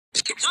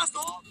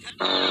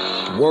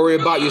Worry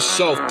about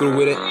yourself through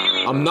with it.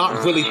 I'm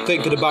not really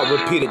thinking about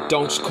repeated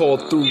dunks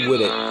called through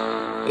with it.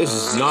 This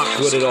is not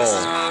good at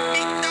all.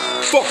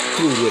 Fuck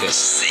through with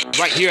it.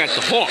 Right here at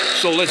the Hawk,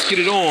 so let's get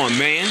it on,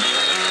 man.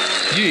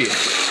 Yeah.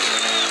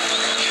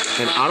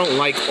 And I don't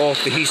like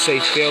off the he say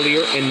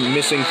failure and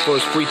missing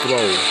first free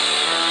throw.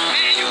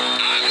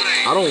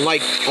 I don't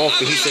like off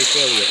the he say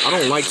failure. I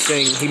don't like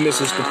saying he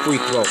misses the free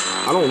throw.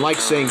 I don't like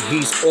saying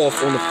he's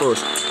off on the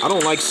first. I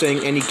don't like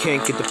saying and he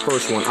can't get the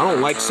first one. I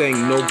don't like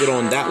saying no good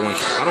on that one.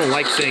 I don't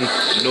like saying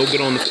no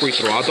good on the free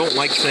throw. I don't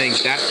like saying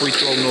that free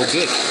throw no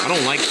good. I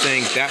don't like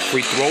saying that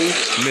free throw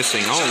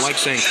missing. I don't like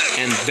saying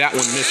and that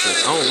one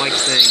misses. I don't like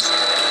saying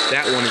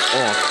that one is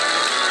off.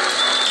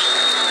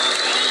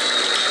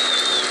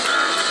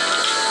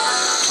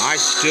 I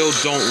still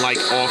don't like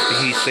off the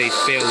he say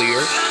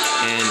failure.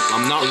 And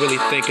I'm not really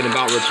thinking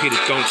about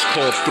repeated dunks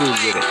called through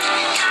with it.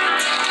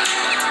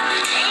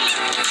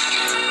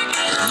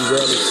 You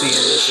rarely see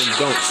him missing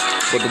dunks,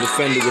 but the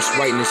defender was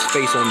right in his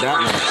face on that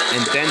one,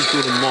 and then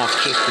threw them off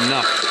just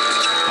enough.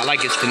 I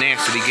like his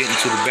tenacity getting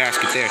to the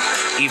basket there,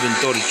 even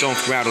though the dunk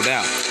rattled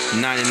out.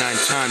 99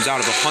 times out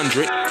of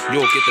 100,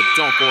 you'll get the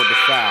dunk or the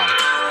foul.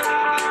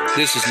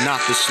 This is not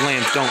the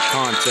slam dunk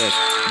contest.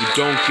 You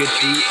don't get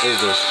the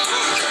overs.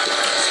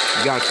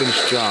 You gotta finish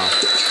the job.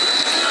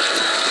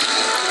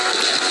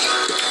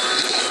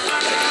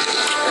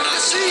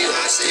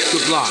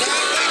 Good block.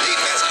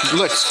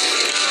 Let's.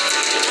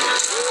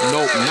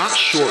 Nope, not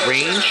short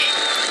range.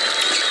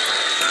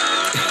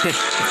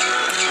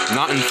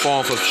 Not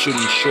involved of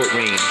shooting short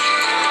range.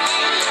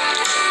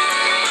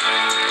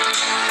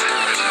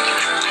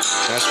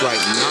 That's right.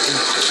 Not in.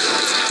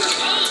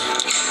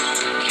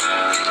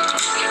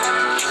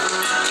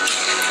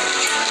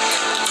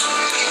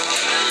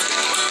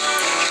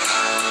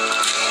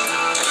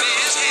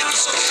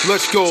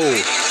 Let's go.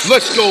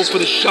 Let's go for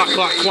the shot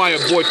clock choir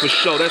boy for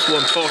show. That's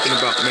what I'm talking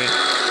about, man.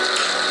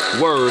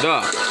 Word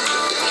up.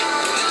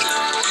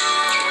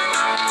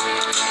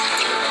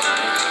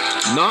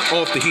 Not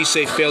off the he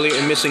say failure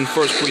and missing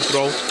first free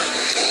throw.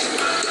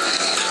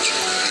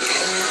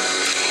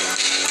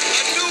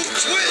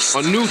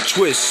 A new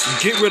twist.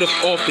 Get rid of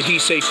off the he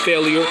say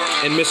failure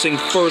and missing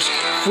first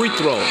free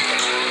throw.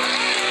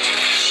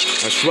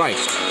 That's right.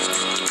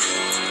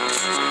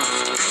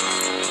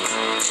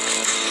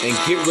 And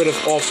get rid of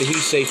off the he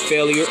say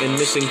failure and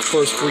missing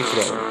first free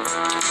throw.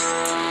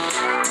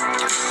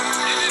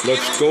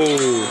 Let's go.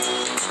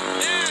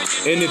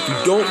 And if you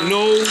don't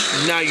know,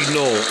 now you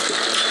know.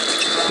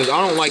 Because I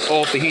don't like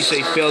off the he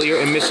say failure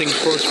and missing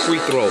first free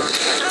throw.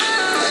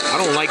 I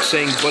don't like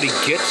saying but he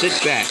gets it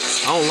back.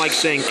 I don't like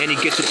saying and he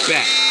gets it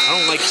back. I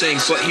don't like saying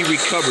but he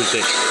recovers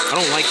it. I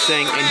don't like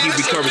saying and he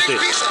recovers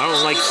it. I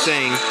don't like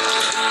saying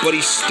but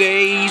he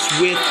stays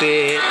with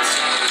it.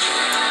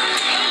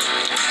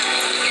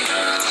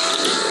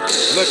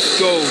 Let's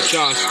go,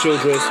 Josh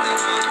Childress.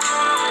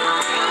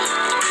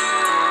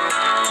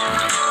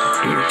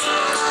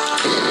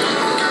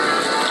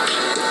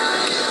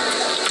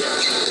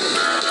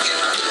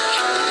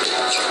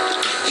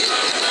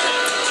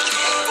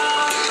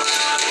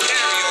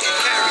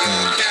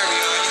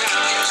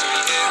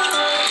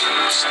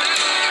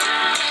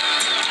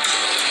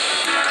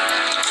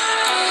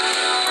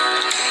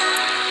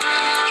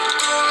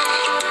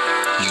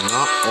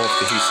 Not off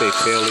the he say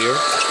failure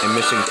and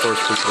missing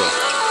first free throw.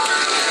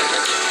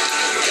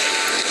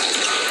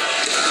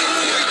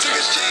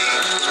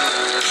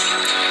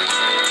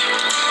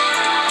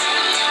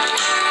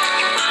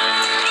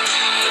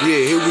 Yeah,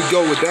 here we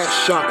go with that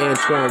shot,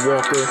 Antoine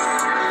Walker.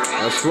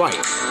 That's right.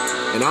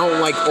 And I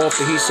don't like off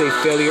the he say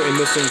failure and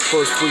missing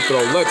first free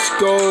throw. Let's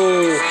go,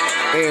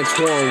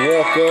 Antoine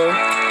Walker.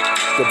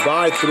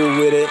 Goodbye through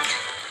with it.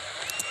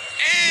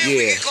 And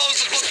we can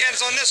close the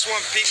bookends on this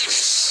one, people.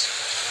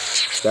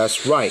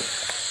 That's right.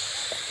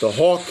 The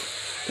Hawk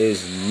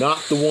is not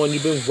the one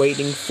you've been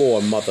waiting for,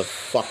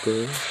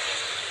 motherfucker.